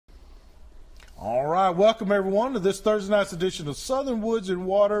All right, welcome everyone to this Thursday night's edition of Southern Woods and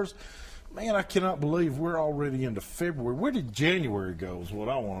Waters. Man, I cannot believe we're already into February. Where did January go is what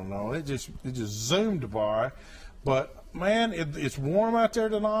I want to know. It just zoomed by. But, man, it's warm out there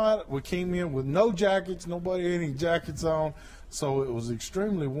tonight. We came in with no jackets, nobody had any jackets on. So it was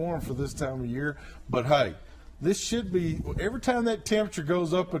extremely warm for this time of year. But, hey, this should be, every time that temperature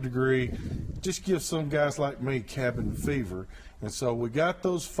goes up a degree, just gives some guys like me cabin fever. And so we got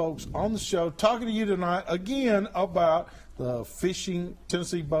those folks on the show talking to you tonight again about the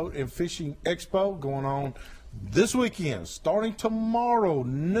Tennessee Boat and Fishing Expo going on this weekend, starting tomorrow,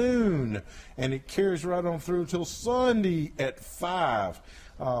 noon, and it carries right on through till Sunday at 5.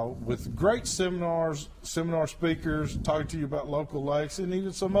 With great seminar speakers talking to you about local lakes and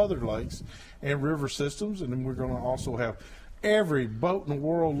even some other lakes and river systems. And then we're going to also have every boat in the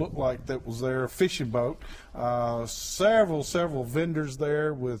world looked like that was there, a fishing boat. Several vendors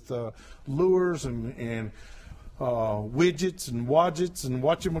there with lures and widgets and wadgets and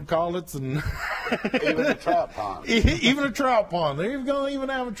whatchamacallits and even a trout pond. Even a trout pond. They're going to even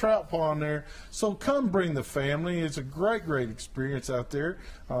have a trout pond there. So come bring the family. It's a great experience out there.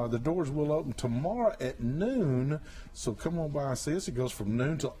 The doors will open tomorrow at noon. So come on by and see us. It goes from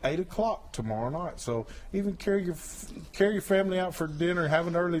noon till 8 o'clock tomorrow night. So even carry your family out for dinner. Have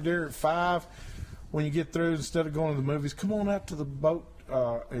an early dinner at 5 when you get through. Instead of going to the movies, come on out to the boat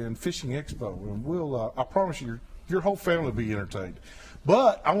and fishing expo, and we'll. I promise you, your whole family will be entertained.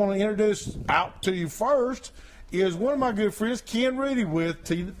 But I want to introduce out to you first is one of my good friends, Ken Reedy with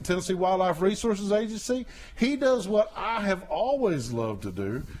Tennessee Wildlife Resources Agency. He does what I have always loved to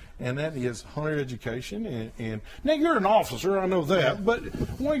do, and that is hunter education. And now you're an officer, I know that, but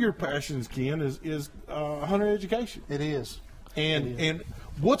one of your passions, Ken, is hunter education. It is. And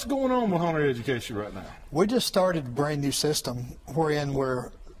what's going on with hunter education right now? We just started a brand new system wherein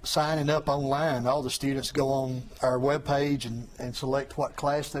we're signing up online. All the students go on our webpage and select what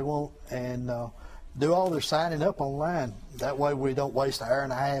class they want and do all their signing up online. That way we don't waste an hour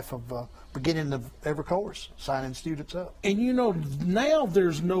and a half of beginning of every course signing students up. And you know, now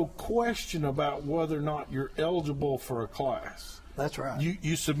there's no question about whether or not you're eligible for a class. That's right.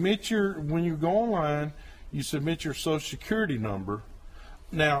 You submit when you go online, you submit your Social Security number.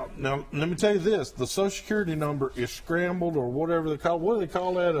 Now, let me tell you this: the Social Security number is scrambled, or whatever they call. What do they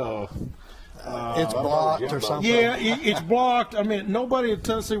call that? It's blocked or something. Yeah, it's blocked. I mean, nobody at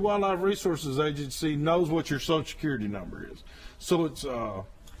Tennessee Wildlife Resources Agency knows what your Social Security number is. So it's what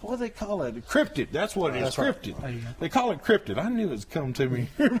do they call it? Cryptid. That's what it is. Cryptid. Right. They call it cryptid. I knew it was coming to me,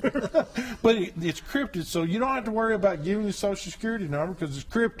 but it's cryptid. So you don't have to worry about giving your Social Security number because it's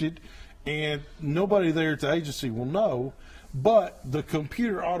cryptid, and nobody there at the agency will know. But the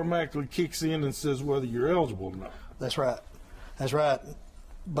computer automatically kicks in and says whether you're eligible or not. That's right. That's right.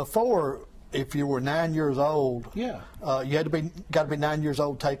 Before, if you were 9 years old, you had got to be 9 years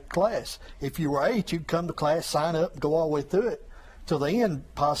old to take a class. If you were 8, you'd come to class, sign up, go all the way through it till the end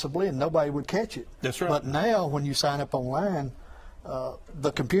possibly, and nobody would catch it. That's right. But now, when you sign up online,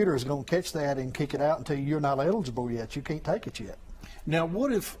 the computer is going to catch that and kick it out until you're not eligible yet. You can't take it yet. Now,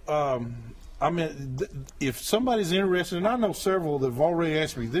 what if? If somebody's interested, and I know several that have already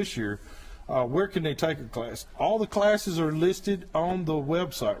asked me this year, where can they take a class? All the classes are listed on the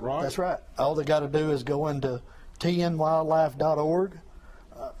website, right? That's right. All they got to do is go into tnwildlife.org,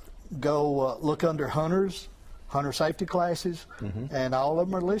 go look under hunters, hunter safety classes, and all of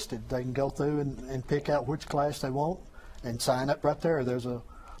them are listed. They can go through and pick out which class they want and sign up right there. There's a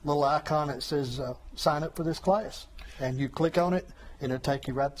little icon that says sign up for this class, and you click on it, and it'll take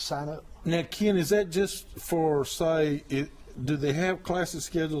you right to sign up. Now, Ken, is that just for, say, do they have classes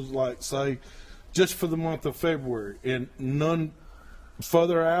scheduled, like, say, just for the month of February and none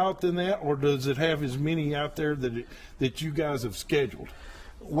further out than that, or does it have as many out there that you guys have scheduled?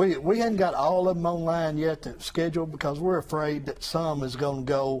 We hadn't got all of them online yet that's scheduled because we're afraid that some is going to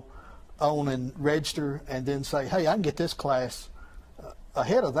go on and register and then say, hey, I can get this class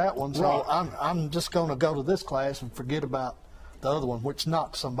ahead of that one, so right. I'm just going to go to this class and forget about the other one, which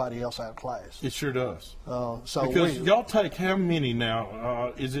knocks somebody else out of class. It sure does. So because y'all take how many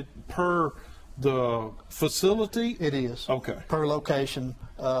now? Is it per the facility? It is. Okay. Per location.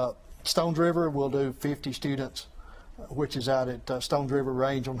 Stones River will do 50 students, which is out at Stones River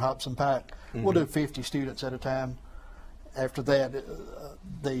Range on Hobson Pike. We'll do 50 students at a time. After that,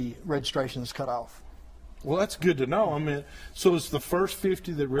 the registration is cut off. Well, that's good to know. I mean, so it's the first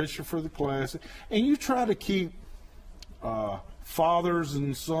 50 that register for the class, and you try to keep fathers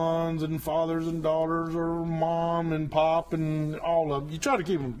and sons and fathers and daughters, or mom and pop and all of them. You try to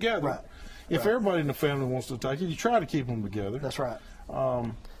keep them together. Right. If everybody in the family wants to take it, you try to keep them together. That's right.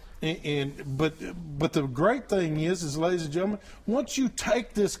 But the great thing is, ladies and gentlemen, once you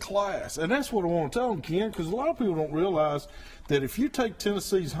take this class, and that's what I want to tell them, Ken, because a lot of people don't realize that if you take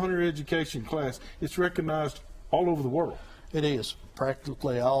Tennessee's hunter education class, it's recognized all over the world. It is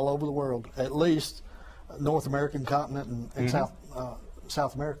practically all over the world, at least North American continent and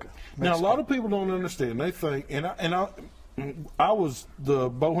South America. Now, a lot of people don't understand. They think, I was the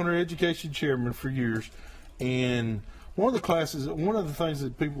bow hunter education chairman for years, and one of the things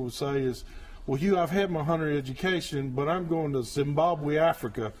that people would say is, well, Hugh, I've had my hunter education, but I'm going to Zimbabwe,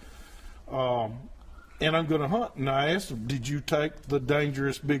 Africa, and I'm going to hunt. And I asked them, did you take the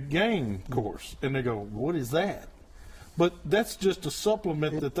dangerous big game course? And they go, what is that? But that's just a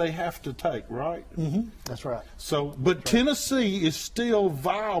supplement that they have to take, right? Mm-hmm. That's right. So, but Tennessee is still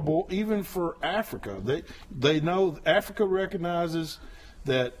viable even for Africa. They know Africa recognizes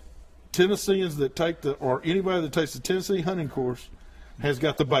that Tennesseans that take or anybody that takes the Tennessee hunting course has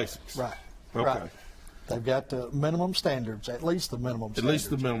got the basics. Right. Okay. Right. They've got the minimum standards, at least the minimum standards. At least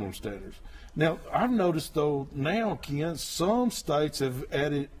the minimum standards. Now, I've noticed, though, now, Ken, some states have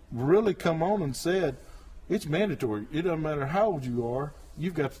really come on and said, it's mandatory. It doesn't matter how old you are,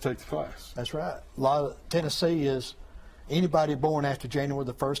 you've got to take the class. That's right. A lot of Tennessee is anybody born after January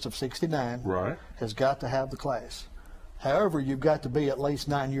the 1st of 69 right. has got to have the class. However, you've got to be at least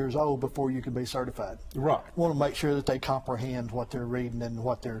 9 years old before you can be certified. Right. You want to make sure that they comprehend what they're reading and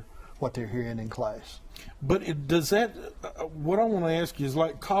what they're hearing in class. But what I want to ask you is,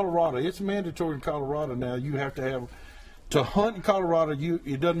 like Colorado, it's mandatory in Colorado now. You have to hunt in Colorado,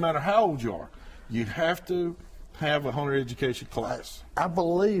 it doesn't matter how old you are. You have to have a hunter education class. I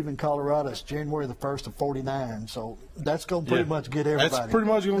believe in Colorado it's January the 1st of 49, so that's going to pretty much get everybody. That's pretty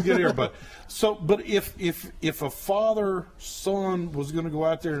much going to get everybody. So, but if a father-son was going to go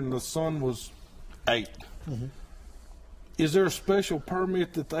out there and the son was 8, is there a special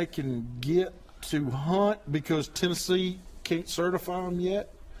permit that they can get to hunt because Tennessee can't certify them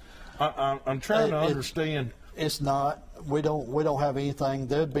yet? I'm trying to understand. It's not. We don't have anything.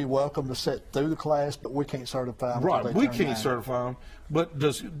 They'd be welcome to sit through the class, but we can't certify them. Right, we can't certify them. But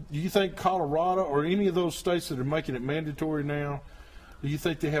do you think Colorado or any of those states that are making it mandatory now, do you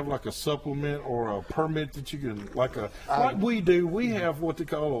think they have like a supplement or a permit that you can, like we do? We have what they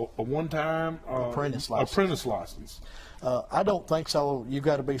call a one-time apprentice license. I don't think so. You've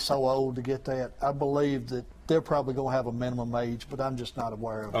got to be so old to get that. I believe that they're probably going to have a minimum age, but I'm just not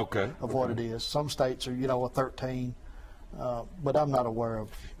aware of what it is. Some states are, a 13, but I'm not aware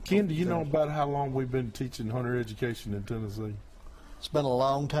of. Ken, do you know about how long we've been teaching hunter education in Tennessee? It's been a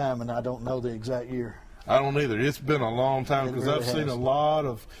long time, and I don't know the exact year. I don't either. It's been a long time because I've seen a lot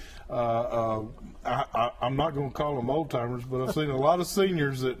of, I'm not going to call them old timers, but I've seen a lot of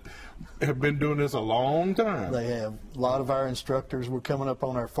seniors that have been doing this a long time. They have. A lot of our instructors, we're coming up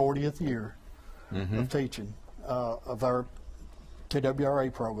on our 40th year of teaching of our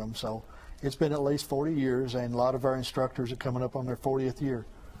TWRA program. So it's been at least 40 years, and a lot of our instructors are coming up on their 40th year.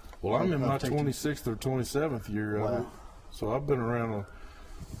 Well, I'm in my 26th or 27th year of it. So I've been around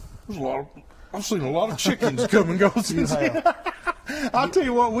I've seen a lot of chickens come and go since then. I'll tell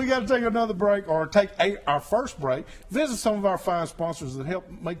you what, we got to take another break, or take our first break, visit some of our fine sponsors that help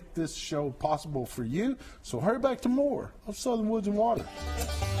make this show possible for you. So hurry back to more of Southern Woods and Water.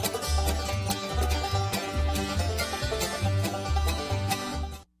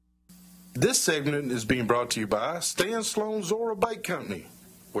 This segment is being brought to you by Stan Sloan Zora Bait Company,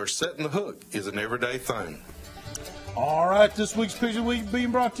 where setting the hook is an everyday thing. All right, this week's Picture Week being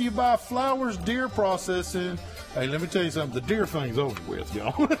brought to you by Flowers Deer Processing. Hey, let me tell you something. The deer thing's over with,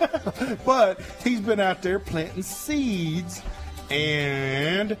 y'all. But he's been out there planting seeds,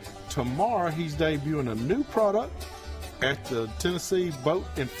 and tomorrow he's debuting a new product at the Tennessee Boat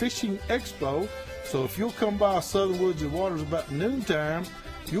and Fishing Expo. So if you'll come by Southern Woods and Waters about noontime,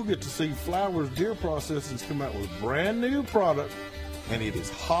 you'll get to see Flowers Deer Processing's come out with a brand new product, and it is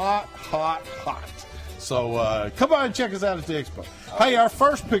hot, hot, hot. So come by and check us out at the expo. Hey, our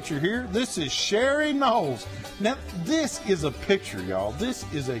first picture here, this is Sherry Knowles. Now, this is a picture, y'all. This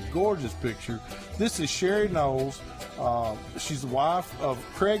is a gorgeous picture. This is Sherry Knowles. She's the wife of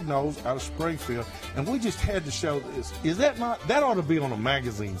Craig Knowles out of Springfield. And we just had to show this. Is that not, that ought to be on a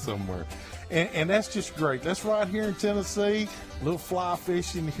magazine somewhere. And that's just great. That's right here in Tennessee. A little fly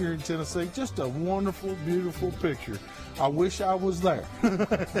fishing here in Tennessee. Just a wonderful, beautiful picture. I wish I was there.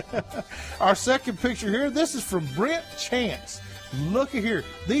 Our second picture here, this is from Brent Chance. Look at here.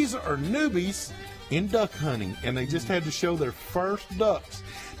 These are newbies in duck hunting, and they just had to show their first ducks.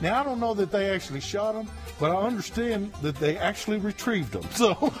 Now, I don't know that they actually shot them, but I understand that they actually retrieved them.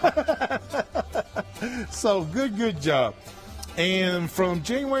 So, so good job. And from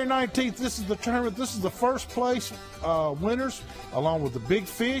January 19th, this is the tournament. This is the first place winners, along with the big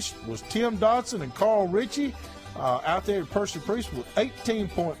fish, was Tim Dodson and Carl Ritchie out there at Percy Priest with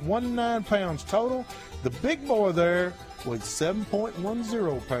 18.19 pounds total. The big boy there weighed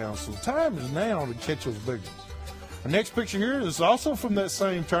 7.10 pounds. So the time is now to catch those big ones. Our next picture here is also from that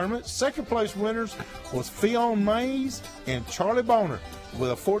same tournament. Second place winners was Fionn Mays and Charlie Boner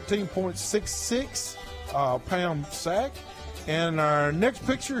with a 14.66 pound sack. And our next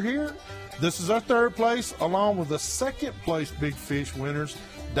picture here, this is our third place, along with the second place big fish winners,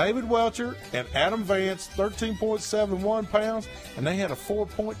 David Welcher and Adam Vance, 13.71 pounds, and they had a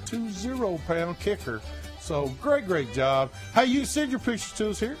 4.20 pound kicker. So great job. Hey, you can send your pictures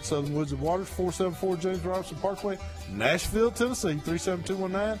to us here at Southern Woods and Waters, 474 James Robinson Parkway, Nashville, Tennessee,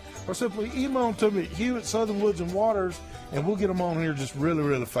 37219, or simply email them to me at Hugh@SouthernWoodsAndWaters, and we'll get them on here just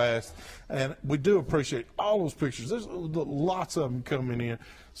really fast. And we do appreciate all those pictures. There's lots of them coming in.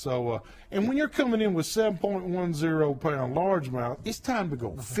 So, and when you're coming in with 7.10 pound largemouth, it's time to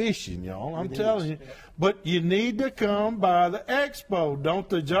go fishing, y'all. I'm telling you. But you need to come by the expo, don't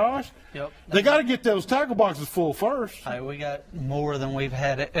they, Josh? Yep. They got to get those tackle boxes full first. Hey, we got more than we've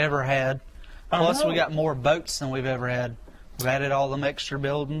ever had. Plus, we got more boats than we've ever had. We've added all them extra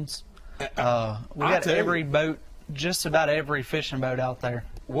buildings. We got every boat, just about every fishing boat out there.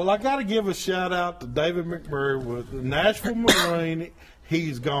 Well, I got to give a shout out to David McMurray with the Nashville Marine.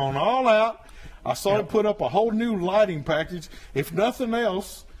 He's gone all out. I saw him put up a whole new lighting package. If nothing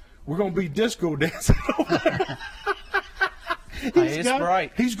else, we're going to be disco dancing over there. It's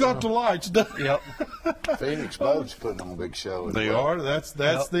bright. He's got the lights done. Yep. Phoenix Boats putting on a big show. They are. That's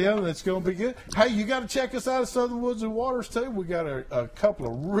them. That's going to be good. Hey, you got to check us out at Southern Woods and Waters, too. We got a couple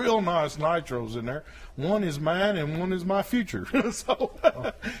of real nice nitros in there. One is mine and one is my future. So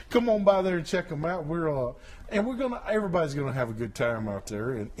come on by there and check them out. Everybody's gonna have a good time out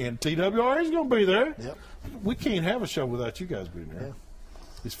there, and TWR is gonna be there. Yep. We can't have a show without you guys being there. Yeah.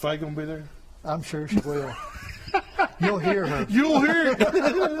 Is Faye gonna be there? I'm sure she will. You'll hear her. You'll hear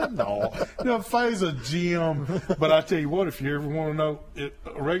it. No, Faye's a gem. But I tell you what, if you ever want to know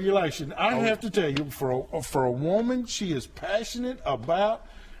regulation, I have to tell you, for a woman, she is passionate about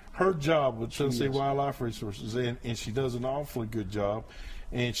her job with Tennessee Wildlife Resources, and she does an awfully good job,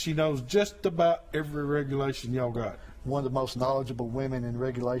 and she knows just about every regulation y'all got. One of the most knowledgeable women in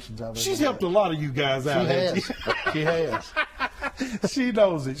regulations I've ever She's met. helped a lot of you guys out. She has. She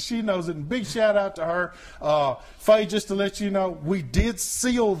knows it. She knows it. And big shout out to her. Faye, just to let you know, we did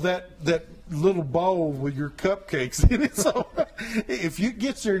seal that little bowl with your cupcakes in it. So if you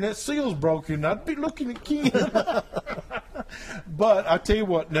get there and that seal's broken, I'd be looking at Ken. But I tell you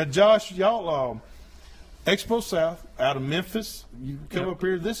what, now Josh, y'all, Expo South out of Memphis, you come up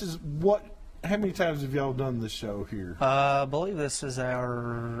here. This is how many times have y'all done this show here? I believe this is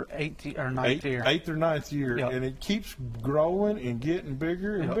our eighth or ninth year. Eighth or ninth year, and it keeps growing and getting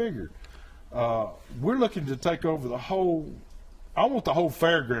bigger and bigger. We're looking to take over the whole. I want the whole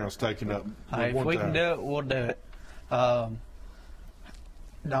fairgrounds taken up. Hey, if we can do it, we'll do it.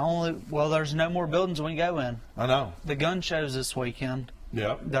 There's no more buildings we can go in. I know. The gun shows this weekend.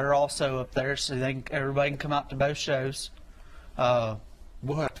 Yeah. They're also up there, so everybody can come out to both shows.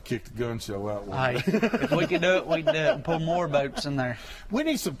 We'll have to kick the gun show out one Hey, day. if we can do it, we can do it and pull more boats in there. We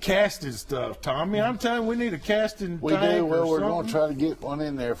need some casting stuff, Tommy. I'm telling you, we need a casting We tank do. Well, or we're going to something. try to get one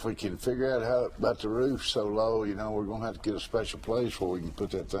in there if we can figure out how about the roof so low. We're going to have to get a special place where we can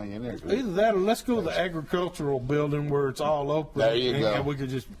put that thing in there. Either that or let's go to the agricultural building where it's all open. There you go. And we could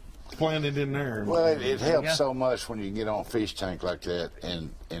just plant it in there. Well, it helps so much when you get on a fish tank like that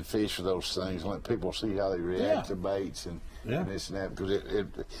and fish for those things and let people see how they react to baits and this and that. Because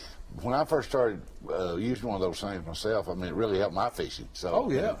when I first started using one of those things myself, I mean, it really helped my fishing.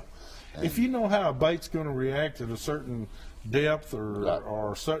 So, if you know how a bait's going to react at a certain depth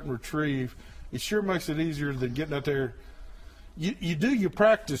or a certain retrieve, it sure makes it easier than getting out there. You do your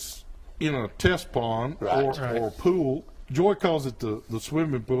practice in a test pond or pool. Joy calls it the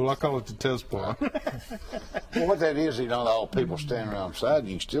swimming pool. I call it the test pond. Well, what that is, all people standing around the side,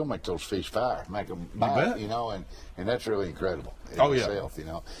 you can still make those fish fire, make them bite, and that's really incredible in itself,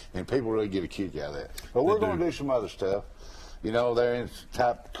 and people really get a kick out of that. But we're going to do some other stuff. They're in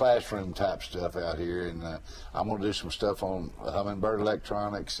classroom type stuff out here, and I'm going to do some stuff on hummingbird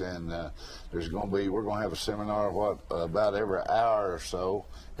electronics, and we're going to have a seminar about every hour or so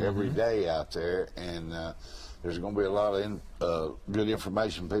every day out there, and there's going to be a lot of good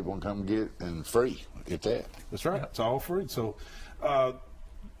information people can come get and free. Get that. That's right. It's all free. So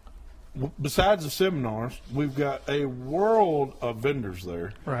besides the seminars, we've got a world of vendors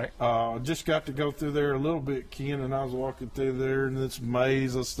there. Right. Just got to go through there a little bit, Ken, and I was walking through there, and this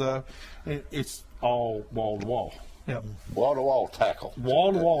maze of stuff, and it's all wall to wall. Yep. Wall-to-wall tackle.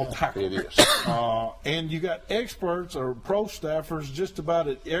 Wall-to-wall tackle. It is. And you got experts or pro staffers just about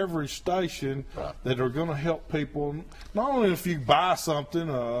at every station that are going to help people. Not only if you buy something,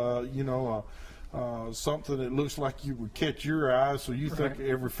 something that looks like you would catch your eye, so you think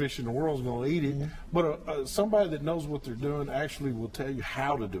every fish in the world is going to eat it. But somebody that knows what they're doing actually will tell you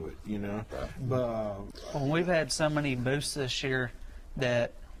how to do it. But well, we've had so many booths this year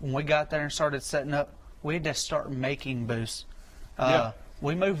that when we got there and started setting up, we had to start making booths.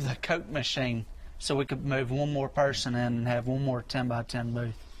 We moved the Coke machine so we could move one more person in and have one more 10x10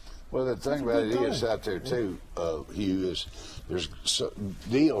 booth. Well, the thing about it is out there too, Hugh, is there's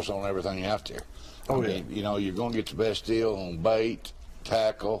deals on everything out there. I mean, you're going to get the best deal on bait,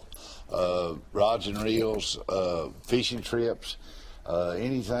 tackle, rods and reels, fishing trips.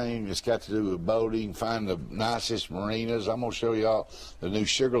 Anything that's got to do with boating, find the nicest marinas. I'm going to show y'all the new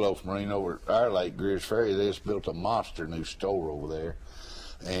Sugarloaf Marina over at our lake, Greer's Ferry. They just built a monster new store over there.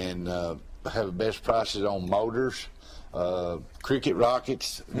 And have the best prices on motors, cricket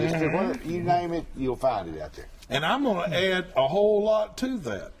rockets. You name it, you'll find it out there. And I'm going to add a whole lot to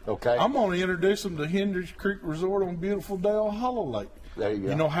that. Okay. I'm going to introduce them to Hendricks Creek Resort on beautiful Dale Hollow Lake. There you go.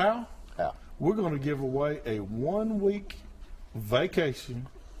 You know how? How? We're going to give away a 1-week vacation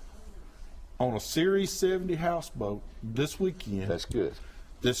on a Series 70 houseboat this weekend. That's good.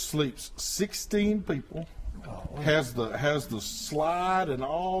 This sleeps 16 people. Has the slide and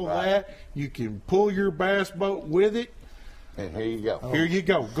all that. You can pull your bass boat with it. And here you go. Here you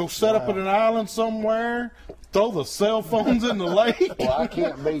go. Go set up at an island somewhere. Throw the cell phones in the lake. Well, I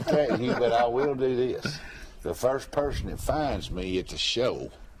can't beat that, Hugh, but I will do this. The first person that finds me at the show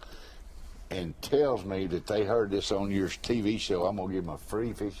and tells me that they heard this on your TV show, I'm going to give them a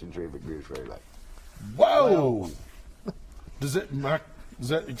free fishing trip at Greer's Ferry Lake. Whoa! Does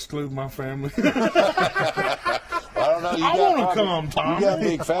that exclude my family? I don't know. I want to come, Tom. You got a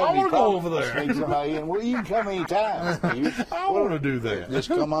big family. I want to go over there. Sneak somebody in. Well, you can come anytime. I want to do that. Just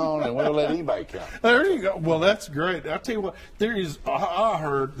come on, and we'll let anybody come. There you go. Well, that's great. I'll tell you what. I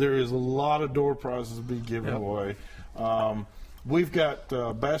heard there is a lot of door prizes to be given away. We've got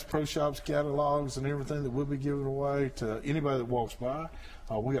Bass Pro Shops catalogs and everything that we'll be giving away to anybody that walks by.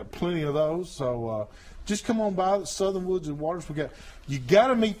 We got plenty of those. So just come on by the Southern Woods and Waters. You got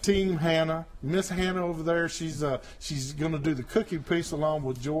to meet Team Hannah, Miss Hannah over there. She's going to do the cooking piece along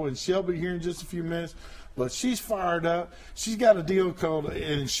with Joy and Shelby here in just a few minutes. But she's fired up. She's got a deal called,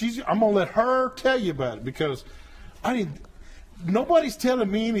 and I'm going to let her tell you about it because nobody's telling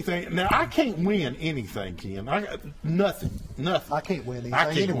me anything. Now, I can't win anything, Ken. I got nothing. I can't win anything.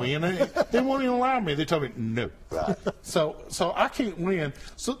 I can't win. They won't even allow me. They told me no. Right. So I can't win.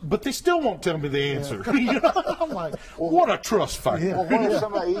 But they still won't tell me the answer. I'm like, what a trust factor. Well, what if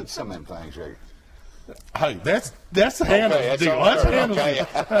somebody eats some of them things, Rick? Hey, that's Hannah's deal. That's Hannah's deal.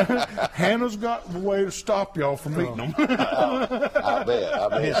 Okay. Hannah's got a way to stop y'all from eating them. I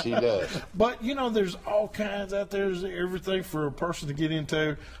bet she does. But, there's all kinds out there. There's everything for a person to get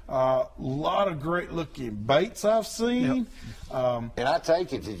into. A lot of great-looking baits I've seen. Yep. And I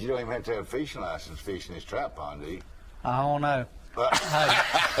take it that you don't even have to have a fishing license fishing this trap pond, do you? I don't know.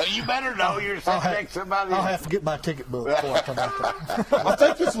 You better know you're sitting next to somebody. I'll have to get my ticket book before I come out there. I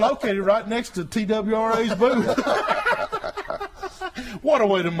think it's located right next to TWRA's booth. What a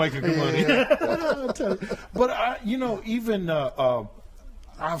way to make a good money. But,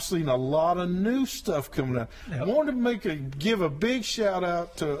 I've seen a lot of new stuff coming out. I wanted to give a big shout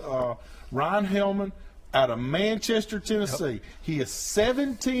out to Ryan Hellman out of Manchester, Tennessee. Yep. He is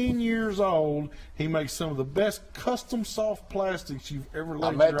 17 years old. He makes some of the best custom soft plastics you've ever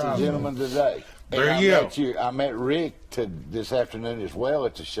laid your eyes on. I met the gentleman today. There you go. I met Rick this afternoon as well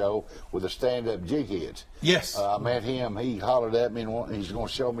at the show with the stand-up jig heads. Yes. I met him. He hollered at me and he's going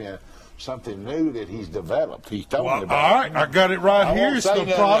to show me something new that he's developed. He told me about all right, I got it right here. It's the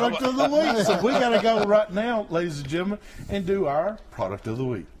product of the week. So we got to go right now, ladies and gentlemen, and do our product of the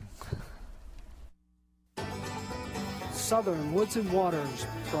week. Southern Woods and Waters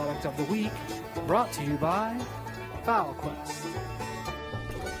product of the week, brought to you by FowlQuest.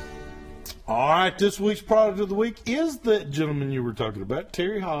 All right, this week's product of the week is that gentleman you were talking about,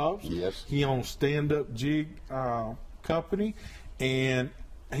 Terry Hobbs. Yes. He owns Stand Up Jig Company, and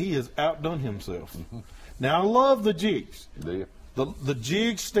he has outdone himself. Mm-hmm. Now, I love the jigs. Do you? The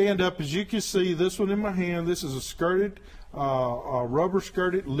jigs stand up, as you can see, this one in my hand. This is a skirted,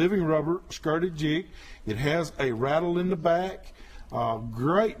 living rubber skirted jig. It has a rattle in the back.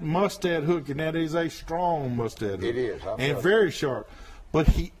 Great mustad hook, and that is a strong mustad hook. It is. And very sharp. But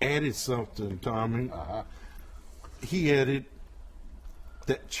he added something, Tommy. He added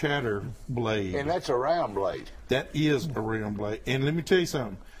that chatter blade. And that's a round blade. That is a round blade. And let me tell you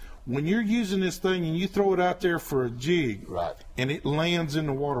something. When you're using this thing and you throw it out there for a jig, right, and it lands in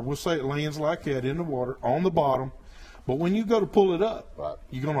the water, we'll say it lands like that in the water on the bottom, but when you go to pull it up, right,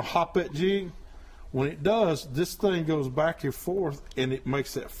 you're going to hop that jig. When it does, this thing goes back and forth, and it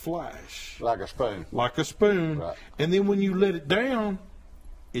makes that flash. Like a spoon. Like a spoon. Right. And then when you let it down,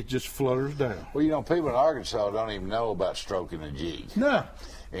 it just flutters down. Well, you know, people in Arkansas don't even know about stroking a jig. No.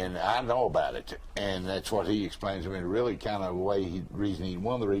 And I know about it, and that's what he explains to me. Really, kind of one of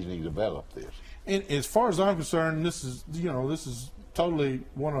the reasons he developed this. And as far as I'm concerned, this is totally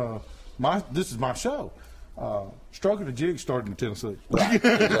this is my show. Stroking the jig started in Tennessee. Right.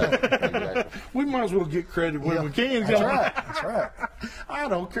 Exactly. We might as well get credit when we can. That's right. That's right. I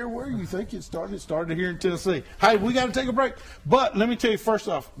don't care where you think it started. It started here in Tennessee. Hey, we got to take a break. But let me tell you, first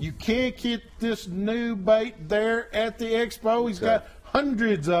off, you can't get this new bait there at the expo. He's got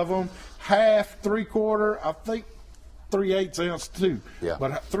hundreds of them, half, 3/4, I think 3/8 ounce too. Yeah.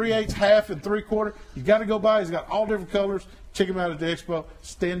 But 3/8, half, and 3/4. You got to go by. He's got all different colors. Check him out at the expo.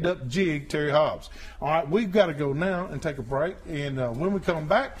 Stand up jig, Terry Hobbs. All right, we've got to go now and take a break. And when we come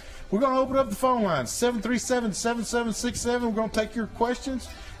back, we're going to open up the phone lines 737-7767. We're going to take your questions,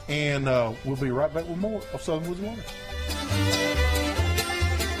 and we'll be right back with more of Southern Woods and Waters.